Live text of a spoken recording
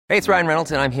Hey, it's Ryan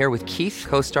Reynolds, and I'm here with Keith,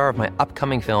 co-star of my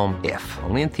upcoming film, If,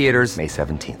 only in theaters May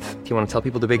 17th. Do you want to tell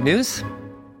people the big news?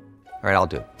 All right, I'll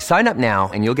do it. Sign up now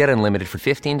and you'll get unlimited for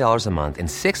 $15 a month and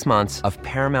 6 months of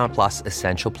Paramount Plus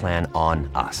Essential Plan on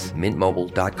us.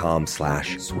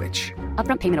 MintMobile.com/switch.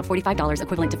 Upfront payment of $45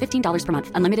 equivalent to $15 per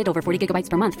month. Unlimited over 40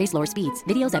 gigabytes per month. Face lower speeds.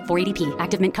 Videos at 480p.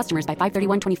 Active Mint customers by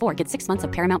 531.24 get 6 months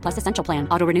of Paramount Plus Essential Plan.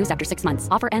 Auto renews after 6 months.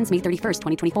 Offer ends May 31st,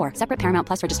 2024. Separate Paramount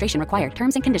Plus registration required.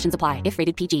 Terms and conditions apply if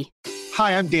rated PG.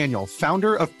 Hi, I'm Daniel,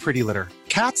 founder of Pretty Litter.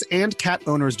 Cats and cat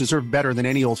owners deserve better than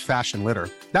any old-fashioned litter.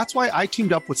 That's why I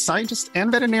teamed up with scientists and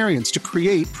veterinarians to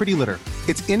create Pretty Litter.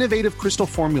 Its innovative crystal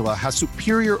formula has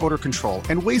superior odor control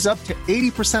and weighs up to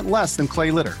 80% less than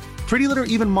clay litter. Pretty Litter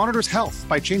even monitors health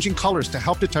by changing colors to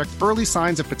help detect early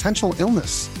signs of potential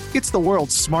illness. It's the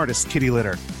world's smartest kitty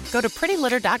litter. Go to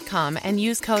prettylitter.com and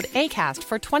use code ACAST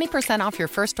for 20% off your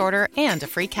first order and a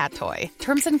free cat toy.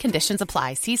 Terms and conditions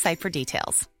apply. See site for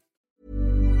details.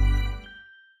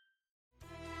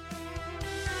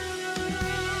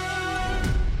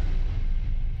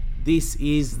 This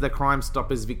is the Crime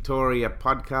Stoppers Victoria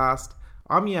podcast.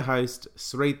 I'm your host,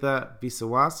 Sritha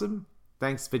Visawasam.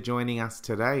 Thanks for joining us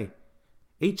today.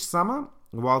 Each summer,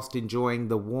 whilst enjoying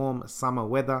the warm summer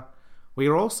weather, we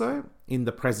are also in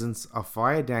the presence of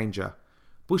fire danger.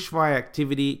 Bushfire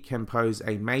activity can pose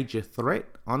a major threat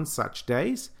on such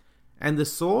days, and the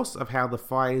source of how the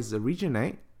fires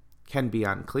originate can be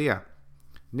unclear.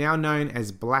 Now known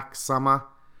as Black Summer,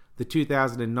 the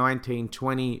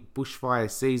 2019-20 bushfire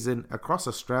season across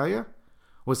Australia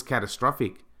was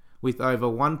catastrophic, with over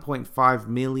 1.5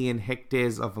 million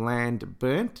hectares of land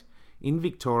burnt in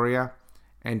Victoria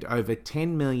and over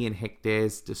 10 million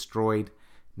hectares destroyed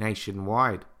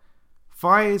nationwide.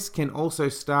 Fires can also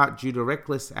start due to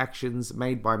reckless actions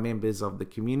made by members of the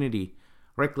community.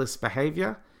 Reckless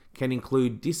behaviour can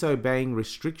include disobeying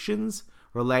restrictions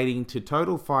relating to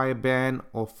total fire ban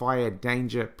or fire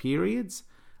danger periods,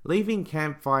 leaving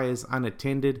campfires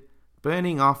unattended,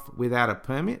 burning off without a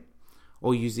permit,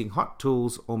 or using hot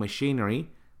tools or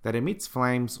machinery that emits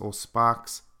flames or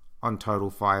sparks on total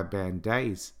fire ban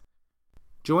days.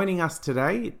 Joining us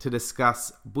today to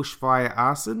discuss bushfire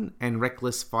arson and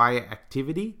reckless fire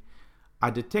activity are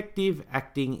Detective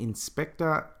Acting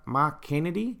Inspector Mark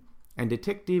Kennedy and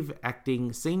Detective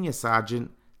Acting Senior Sergeant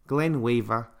Glenn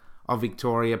Weaver of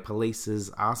Victoria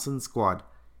Police's Arson Squad.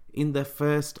 In the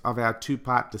first of our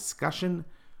two-part discussion,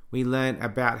 we learn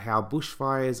about how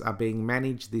bushfires are being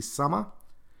managed this summer,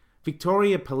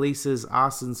 Victoria Police's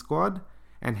Arson Squad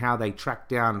and how they track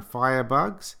down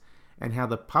firebugs, and how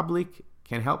the public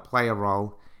can help play a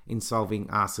role in solving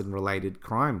arson-related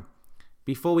crime.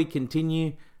 Before we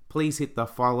continue, please hit the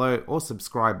follow or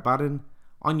subscribe button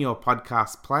on your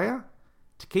podcast player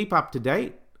to keep up to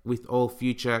date with all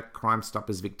future Crime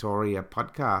Stoppers Victoria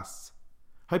podcasts.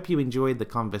 Hope you enjoyed the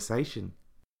conversation.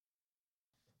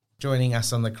 Joining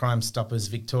us on the Crime Stoppers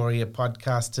Victoria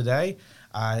podcast today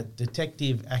are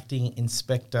Detective Acting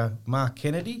Inspector Mark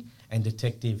Kennedy and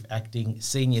Detective Acting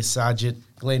Senior Sergeant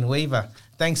Glenn Weaver.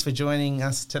 Thanks for joining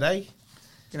us today.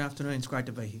 Good afternoon. It's great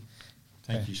to be here.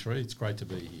 Thank you, Sri. It's great to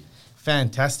be here.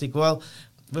 Fantastic. Well,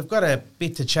 we've got a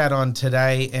bit to chat on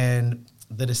today, and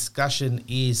the discussion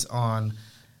is on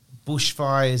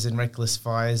bushfires and reckless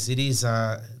fires. It is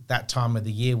that time of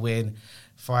the year when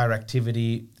fire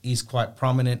activity is quite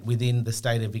prominent within the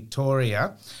state of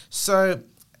Victoria. So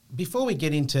before we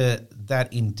get into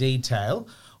that in detail,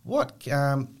 what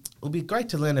it would be great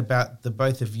to learn about the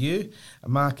both of you,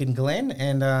 Mark and Glenn,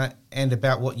 and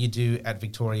about what you do at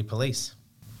Victoria Police.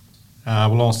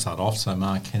 Well, I'll start off. So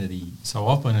Mark Kennedy. So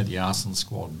I've been at the Arson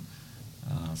Squad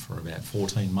for about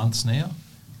 14 months now,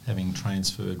 having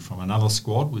transferred from another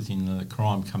squad within the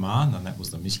Crime Command, and that was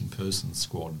the Missing Persons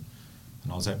Squad.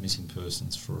 And I was at Missing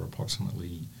Persons for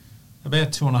approximately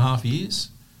about 2.5 years.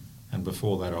 And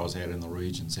before that, I was out in the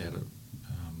regions out at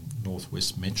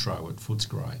Northwest Metro at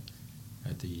Footscray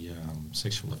at the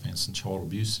Sexual Offence and Child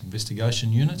Abuse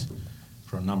Investigation Unit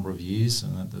for a number of years,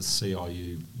 and at the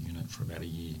CIU unit for about a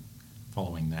year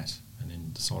following that, and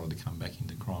then decided to come back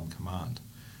into Crime Command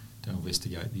to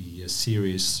investigate the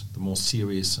more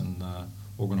serious and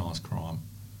organised crime.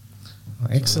 Oh,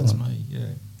 excellent. So that's me,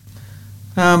 yeah.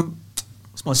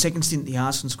 It's my second stint at the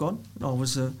Arson Squad. I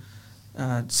was a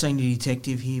senior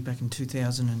detective here back in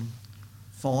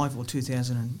 2005 or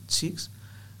 2006,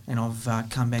 and I've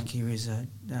come back here as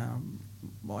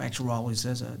my actual role is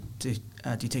as a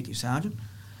detective sergeant,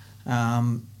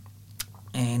 and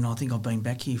I think I've been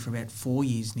back here for about 4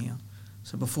 years now.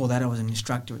 So before that, I was an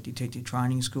instructor at Detective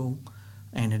Training School,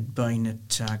 and had been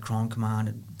at Crime Command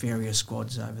at various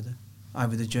squads over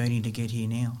the journey to get here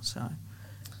now. So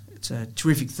It's a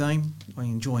terrific theme. I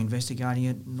enjoy investigating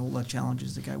it and all the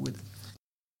challenges that go with it.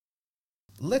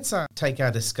 Let's take our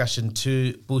discussion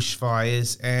to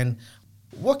bushfires, and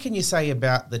what can you say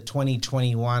about the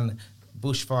 2021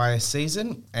 bushfire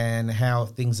season and how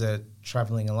things are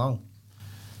travelling along?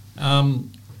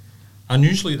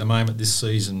 Unusually at the moment this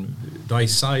season, they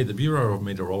say, the Bureau of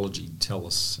Meteorology tell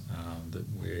us that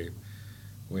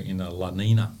we're in a La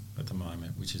Nina at the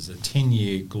moment, which is a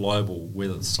 10-year global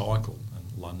weather cycle.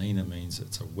 And La Nina means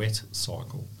it's a wet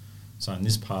cycle. So in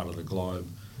this part of the globe,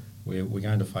 we're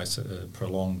going to face a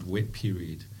prolonged wet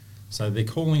period. So they're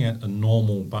calling it a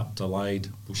normal but delayed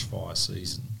bushfire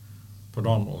season,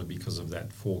 predominantly because of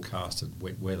that forecasted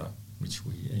wet weather, which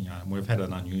we've had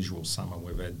an unusual summer.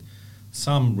 We've had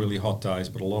some really hot days,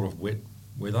 but a lot of wet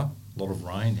weather, a lot of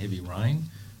rain, heavy rain,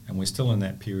 and we're still in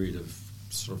that period of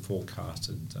sort of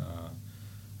forecasted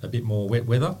a bit more wet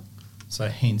weather. So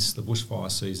hence the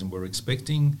bushfire season we're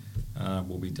expecting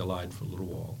will be delayed for a little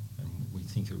while, and we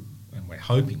think, and we're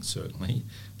hoping certainly,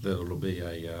 that it'll be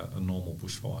a normal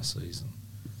bushfire season.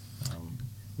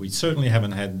 We certainly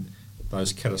haven't had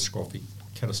those catastrophic,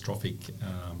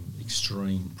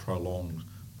 extreme, prolonged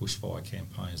bushfire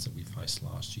campaigns that we faced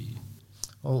last year.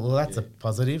 Well, that's a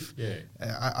positive. Yeah.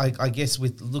 I guess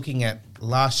with looking at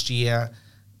last year,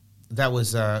 that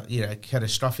was a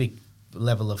catastrophic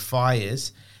level of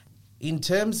fires. In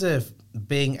terms of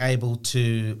being able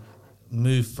to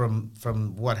move from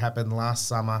what happened last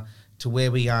summer to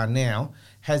where we are now,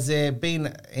 has there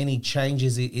been any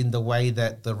changes in the way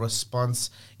that the response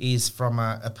is from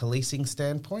a policing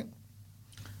standpoint?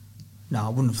 No, I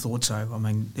wouldn't have thought so. I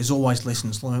mean, there's always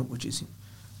lessons learnt, which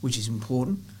is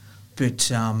important. But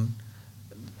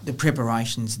the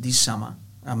preparations this summer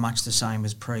are much the same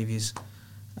as previous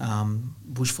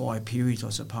bushfire periods, I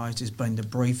suppose. There's been the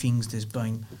briefings, there's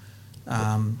been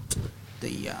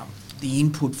the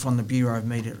input from the Bureau of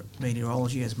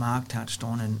Meteorology, as Mark touched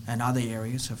on, and other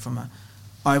areas. So from an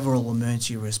overall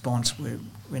emergency response, we're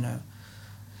in a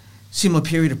similar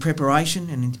period of preparation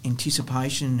and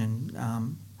anticipation,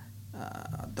 and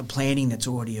the planning that's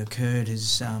already occurred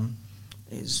is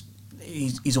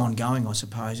ongoing, I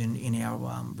suppose, in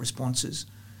our responses,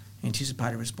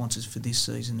 anticipated responses for this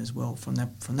season as well. From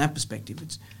that perspective,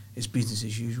 it's business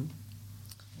as usual.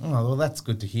 Oh, well, that's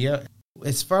good to hear.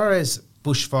 As far as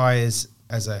bushfires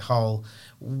as a whole,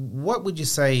 what would you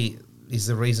say is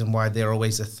the reason why they're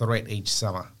always a threat each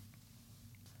summer?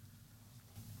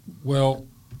 Well,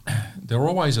 they're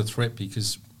always a threat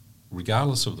because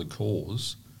regardless of the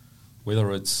cause,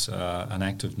 whether it's an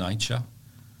act of nature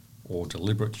or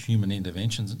deliberate human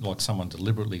interventions, like someone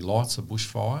deliberately lights a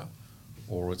bushfire,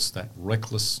 or it's that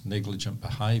reckless, negligent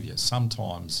behaviour,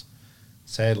 sometimes,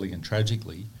 sadly and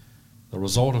tragically, the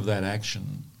result of that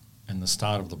action and the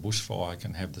start of the bushfire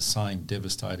can have the same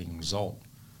devastating result,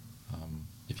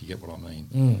 if you get what I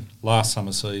mean. Last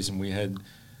summer season we had,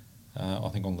 I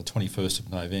think on the 21st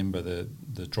of November,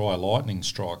 the dry lightning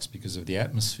strikes because of the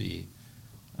atmosphere,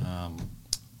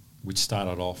 which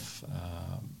started off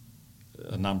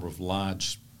a number of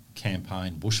large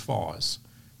campaign bushfires,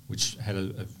 which had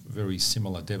a very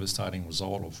similar devastating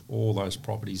result of all those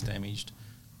properties damaged.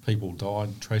 People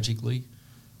died tragically.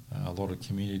 A lot of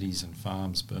communities and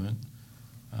farms burnt.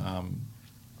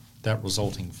 That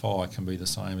resulting fire can be the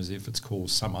same as if it's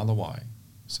caused some other way.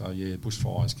 So yeah,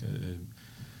 bushfires,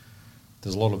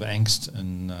 there's a lot of angst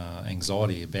and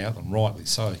anxiety about them, rightly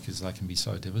so, because they can be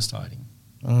so devastating,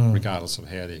 regardless of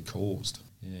how they're caused.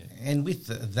 Yeah. And with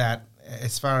that,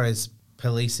 as far as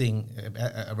policing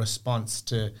a response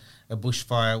to a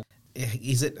bushfire,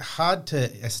 is it hard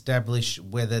to establish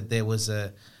whether there was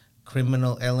a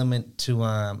criminal element to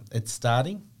it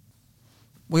starting?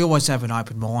 We always have an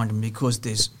open mind, and because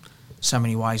there's so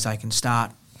many ways they can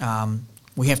start,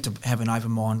 we have to have an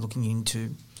open mind looking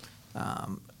into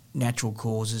natural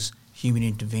causes, human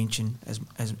intervention,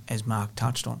 as Mark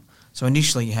touched on. So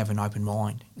initially you have an open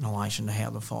mind in relation to how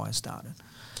the fire started.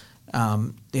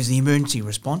 There's the emergency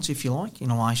response, if you like,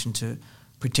 in relation to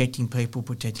protecting people,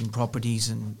 protecting properties,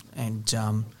 and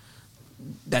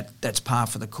that's par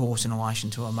for the course in relation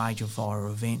to a major fire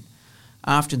event.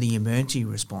 After the emergency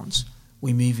response,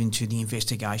 we move into the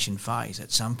investigation phase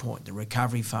at some point, the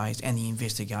recovery phase and the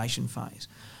investigation phase.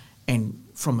 And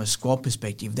from a squad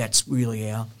perspective, that's really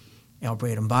our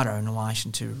bread and butter in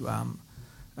relation to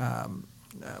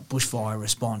bushfire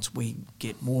response. We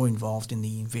get more involved in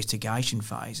the investigation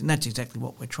phase, and that's exactly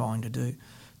what we're trying to do,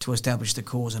 to establish the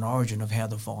cause and origin of how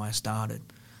the fire started.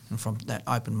 And from that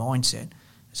open mindset,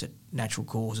 is it natural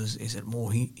causes, is it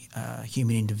more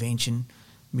human intervention,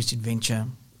 misadventure,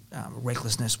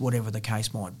 recklessness, whatever the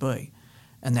case might be.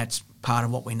 and that's part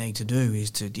of what we need to do,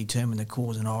 is to determine the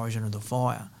cause and origin of the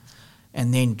fire,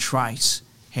 and then trace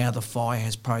how the fire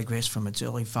has progressed from its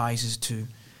early phases to,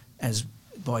 as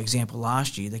by example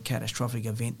last year, the catastrophic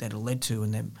event that it led to,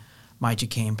 and the major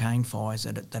campaign fires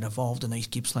that evolved in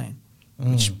East Gippsland,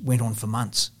 which went on for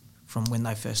months from when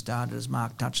they first started, as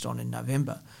Mark touched on, in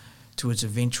November, to its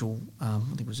eventual, I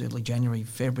think it was early January,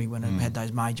 February, when it had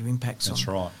those major impacts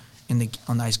on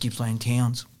those Gippsland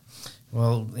towns.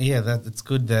 Well, yeah, that's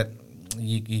good that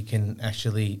you can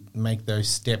actually make those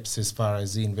steps as far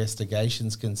as the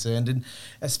investigation's concerned. And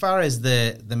as far as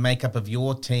the makeup of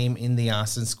your team in the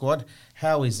arson squad,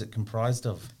 how is it comprised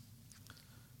of?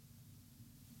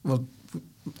 Well,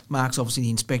 Mark's obviously the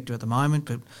inspector at the moment,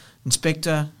 but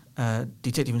inspector,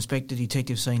 detective inspector,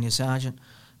 detective senior sergeant.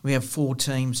 We have 4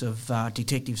 teams of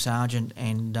detective sergeant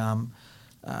and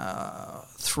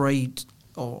 3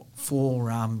 or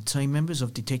 4 team members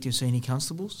of detective senior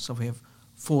constables. So we have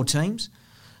 4 teams.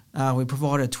 We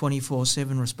provide a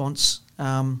 24/7 response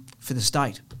for the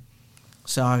state.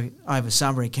 So over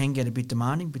summer it can get a bit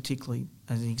demanding, particularly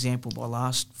as an example by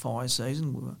last fire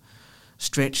season. We were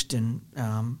stretched and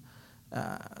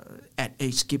at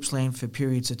East Gippsland for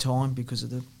periods of time because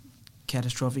of the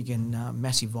catastrophic and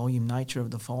massive volume nature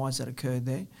of the fires that occurred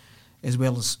there, as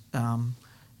well as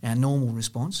our normal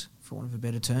response, for want of a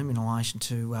better term, in relation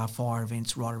to fire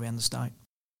events right around the state.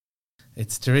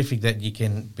 It's terrific that you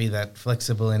can be that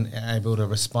flexible and able to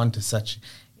respond to such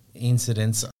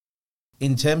incidents.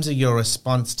 In terms of your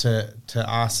response to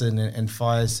arson and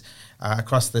fires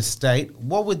across the state,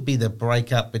 what would be the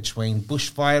breakup between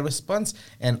bushfire response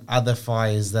and other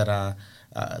fires that are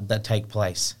that take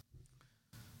place?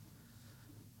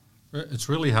 It's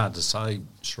really hard to say,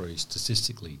 Sri,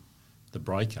 statistically, the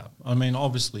breakup. I mean,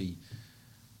 obviously,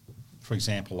 for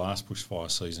example, last bushfire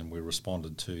season we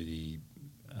responded to the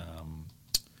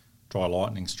dry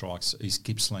lightning strikes, East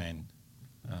Gippsland,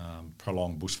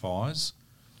 prolonged bushfires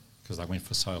because they went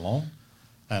for so long,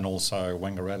 and also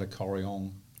Wangaratta,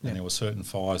 Corryong, and there were certain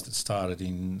fires that started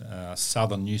in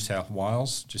southern New South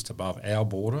Wales, just above our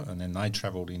border, and then they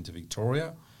travelled into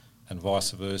Victoria, and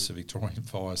vice versa, Victorian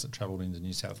fires that travelled into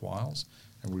New South Wales.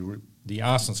 And the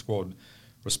arson squad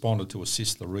responded to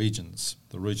assist the regions,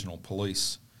 the regional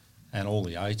police, and all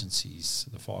the agencies,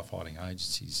 the firefighting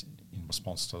agencies, in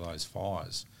response to those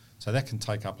fires. So that can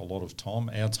take up a lot of time,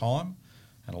 our time,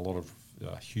 and a lot of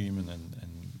human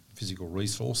and physical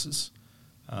resources.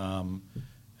 And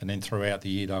then throughout the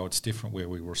year, though, it's different, where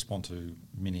we respond to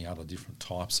many other different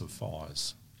types of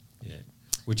fires,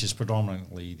 which is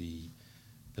predominantly the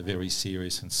very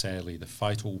serious and sadly the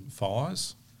fatal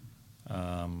fires,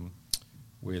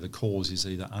 where the cause is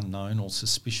either unknown or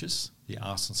suspicious. The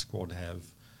arson squad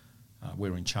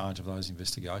we're in charge of those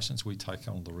investigations. We take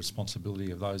on the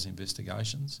responsibility of those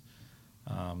investigations.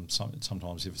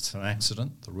 Sometimes if it's an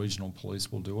accident, the regional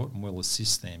police will do it, and we'll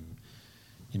assist them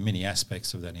in many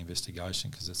aspects of that investigation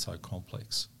because it's so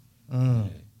complex.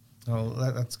 Well,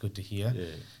 that's good to hear.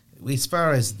 As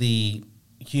far as the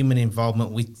human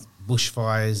involvement with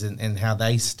bushfires and how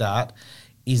they start,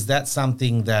 is that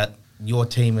something that your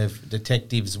team of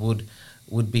detectives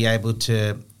would be able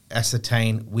to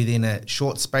ascertain within a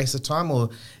short space of time, or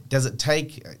does it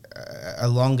take a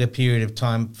longer period of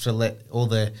time to let all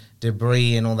the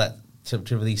debris and all that to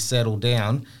really settle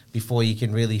down before you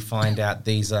can really find out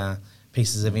these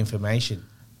pieces of information?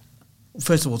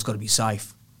 First of all, it's got to be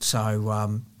safe.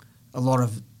 So a lot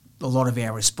of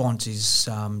our response is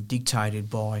dictated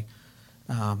by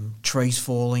trees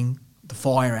falling, the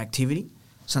fire activity.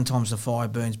 Sometimes the fire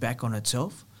burns back on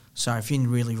itself. So if you're in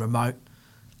really remote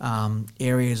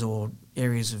areas or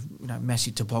areas of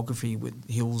massive topography with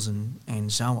hills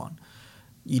and so on,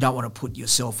 you don't want to put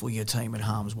yourself or your team in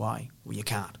harm's way. Well, you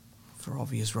can't, for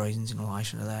obvious reasons in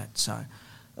relation to that. So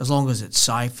as long as it's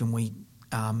safe and we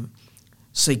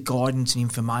seek guidance and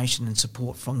information and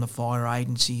support from the fire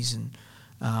agencies and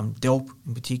DELP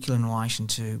in particular in relation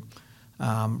to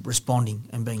responding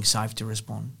and being safe to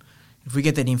respond. If we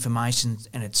get that information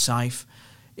and it's safe,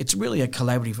 it's really a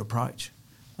collaborative approach.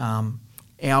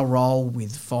 Our role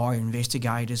with fire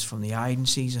investigators from the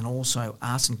agencies and also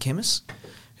arson chemists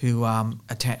who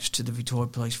attached to the Victoria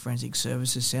Police Forensic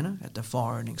Services Centre at the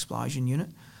Fire and Explosion Unit.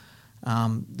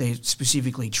 They're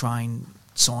specifically trained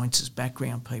scientists,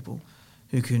 background people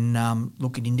who can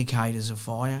look at indicators of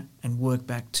fire and work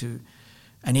back to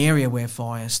an area where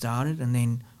fire started and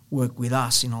then work with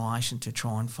us in relation to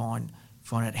try and find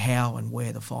out how and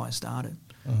where the fire started.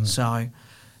 Mm-hmm. So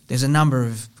there's a number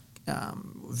of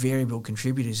variable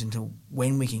contributors into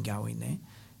when we can go in there,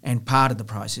 and part of the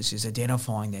process is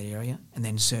identifying that area and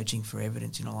then searching for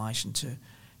evidence in relation to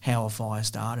how a fire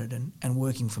started and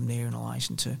working from there in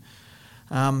relation to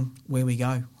where we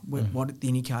go, what the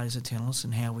indicators are telling us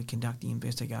and how we conduct the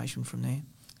investigation from there.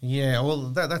 Yeah, well,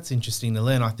 that's interesting to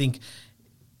learn. I think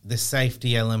the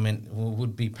safety element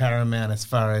would be paramount as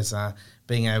far as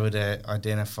being able to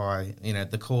identify,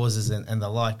 the causes and the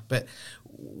like. But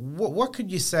what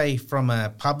could you say from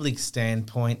a public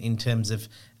standpoint in terms of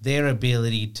their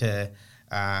ability to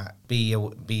be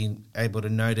able to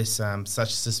notice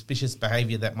such suspicious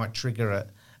behaviour that might trigger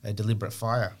a deliberate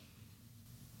fire?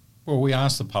 Well, we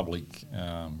ask the public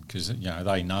because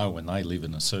they know when they live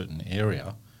in a certain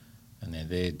area and they're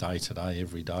there day to day,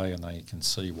 every day, and they can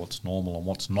see what's normal and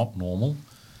what's not normal.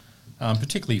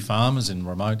 Particularly farmers in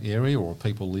remote area or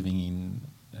people living in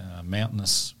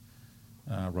mountainous,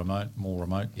 more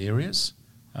remote areas.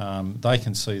 They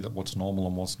can see that what's normal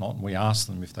and what's not, and we ask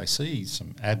them if they see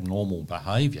some abnormal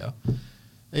behaviour,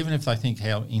 even if they think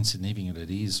how insignificant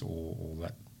it is or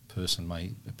that person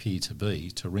may appear to be,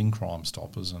 to ring Crime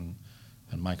Stoppers and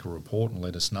make a report and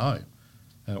let us know,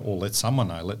 or let someone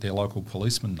know, let their local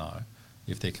policeman know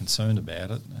if they're concerned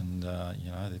about it, and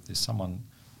if there's someone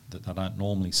that they don't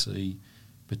normally see,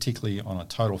 particularly on a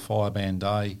total fire ban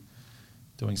day,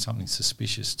 doing something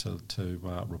suspicious to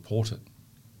report it.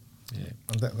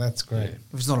 Yeah, that's great. Yeah.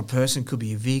 If it's not a person, it could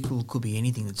be a vehicle, it could be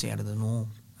anything that's out of the norm.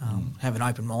 Have an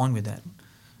open mind with that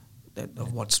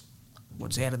of what's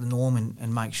out of the norm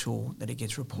and make sure that it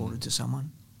gets reported to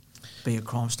someone, be it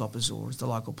Crime Stoppers or the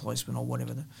local policeman or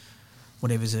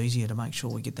whatever's easier to make sure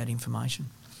we get that information.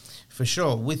 For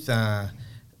sure. With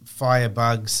fire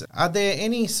bugs, are there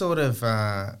any sort of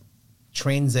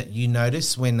trends that you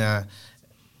notice when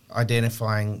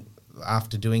identifying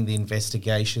after doing the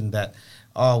investigation that,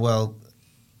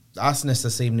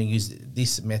 arsonists seem to use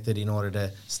this method in order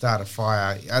to start a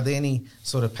fire? Are there any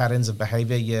sort of patterns of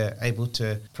behaviour you're able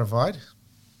to provide?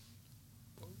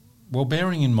 Well,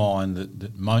 bearing in mind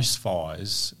that most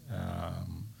fires,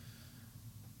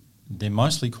 they're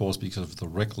mostly caused because of the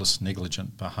reckless,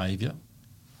 negligent behaviour,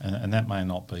 and that may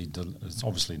not be, it's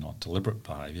obviously not deliberate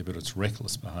behaviour, but it's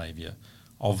reckless behaviour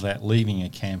of that leaving a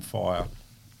campfire.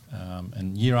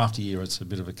 And year after year, it's a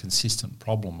bit of a consistent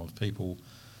problem of people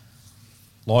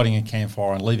lighting a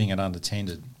campfire and leaving it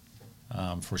unattended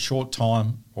for a short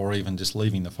time, or even just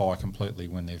leaving the fire completely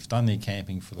when they've done their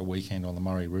camping for the weekend on the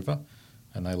Murray River,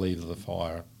 and they leave the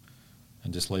fire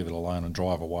and just leave it alone and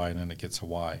drive away, and then it gets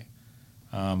away.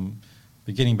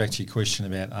 But getting back to your question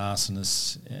about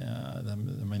arsonists,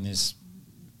 there's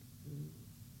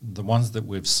the ones that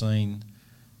we've seen,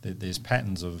 there's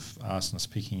patterns of arsonists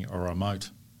picking a remote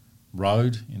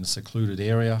road in a secluded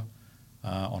area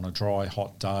on a dry,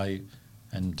 hot day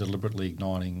and deliberately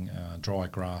igniting dry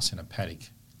grass in a paddock.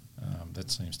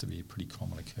 That seems to be a pretty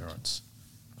common occurrence,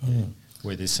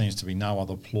 where there seems to be no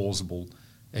other plausible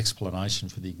explanation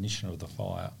for the ignition of the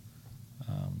fire.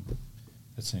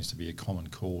 That seems to be a common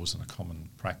cause and a common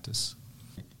practice.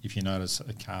 If you notice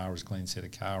a car, as Glenn said, a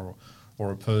car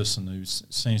or a person who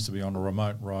seems to be on a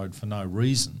remote road for no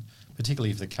reason,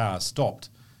 particularly if the car stopped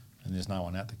and there's no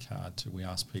one at the car, we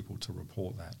ask people to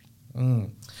report that. Yeah.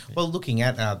 Well, looking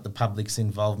at the public's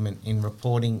involvement in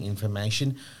reporting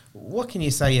information, what can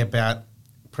you say about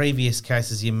previous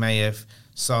cases you may have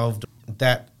solved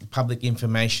that public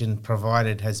information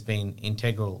provided has been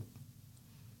integral?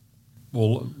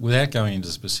 Well, without going into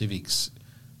specifics,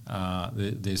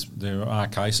 there are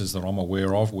cases that I'm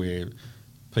aware of where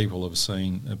people have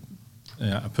seen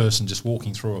a person just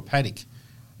walking through a paddock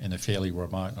in a fairly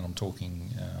remote, and I'm talking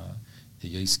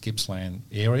the East Gippsland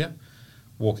area,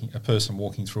 a person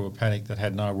walking through a paddock that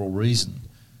had no real reason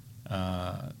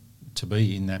to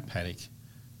be in that paddock,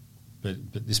 but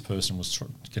this person was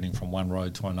getting from one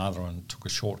road to another and took a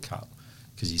shortcut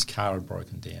because his car had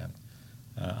broken down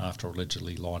after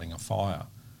allegedly lighting a fire,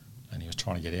 and he was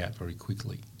trying to get out very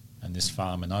quickly. And this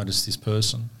farmer noticed this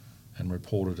person and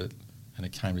reported it, and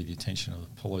it came to the attention of the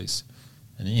police.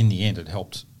 And in the end, it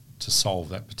helped to solve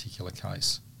that particular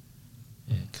case,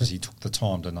 because he took the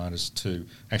time to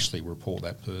actually report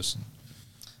that person.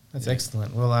 That's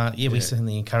excellent. Well, we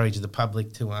certainly encourage the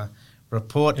public to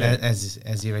report,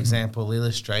 as your example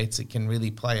illustrates. It can really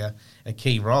play a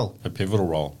key role. A pivotal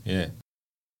role, yeah.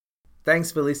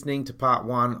 Thanks for listening to part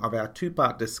 1 of our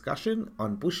 2-part discussion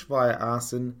on bushfire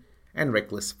arson and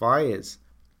reckless fires.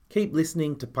 Keep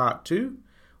listening to part 2,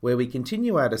 where we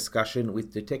continue our discussion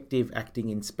with Detective Acting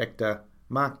Inspector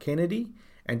Mark Kennedy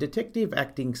and Detective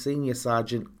Acting Senior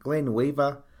Sergeant Glenn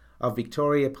Weaver of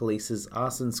Victoria Police's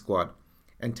Arson Squad,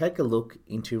 and take a look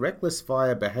into reckless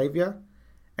fire behaviour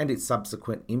and its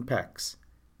subsequent impacts.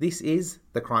 This is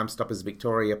the Crime Stoppers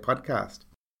Victoria podcast.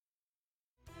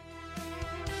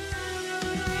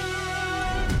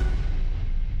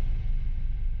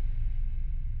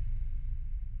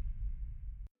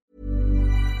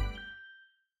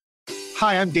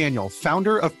 Hi, I'm Daniel,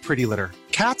 founder of Pretty Litter.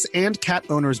 Cats and cat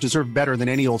owners deserve better than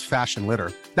any old-fashioned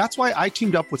litter. That's why I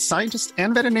teamed up with scientists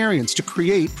and veterinarians to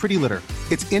create Pretty Litter.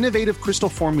 Its innovative crystal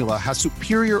formula has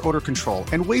superior odor control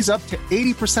and weighs up to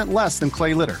 80% less than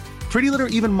clay litter. Pretty Litter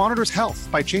even monitors health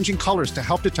by changing colors to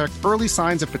help detect early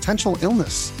signs of potential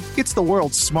illness. It's the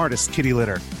world's smartest kitty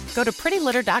litter. Go to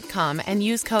prettylitter.com and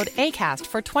use code ACAST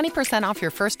for 20% off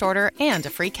your first order and a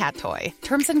free cat toy.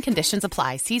 Terms and conditions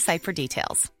apply. See site for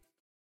details.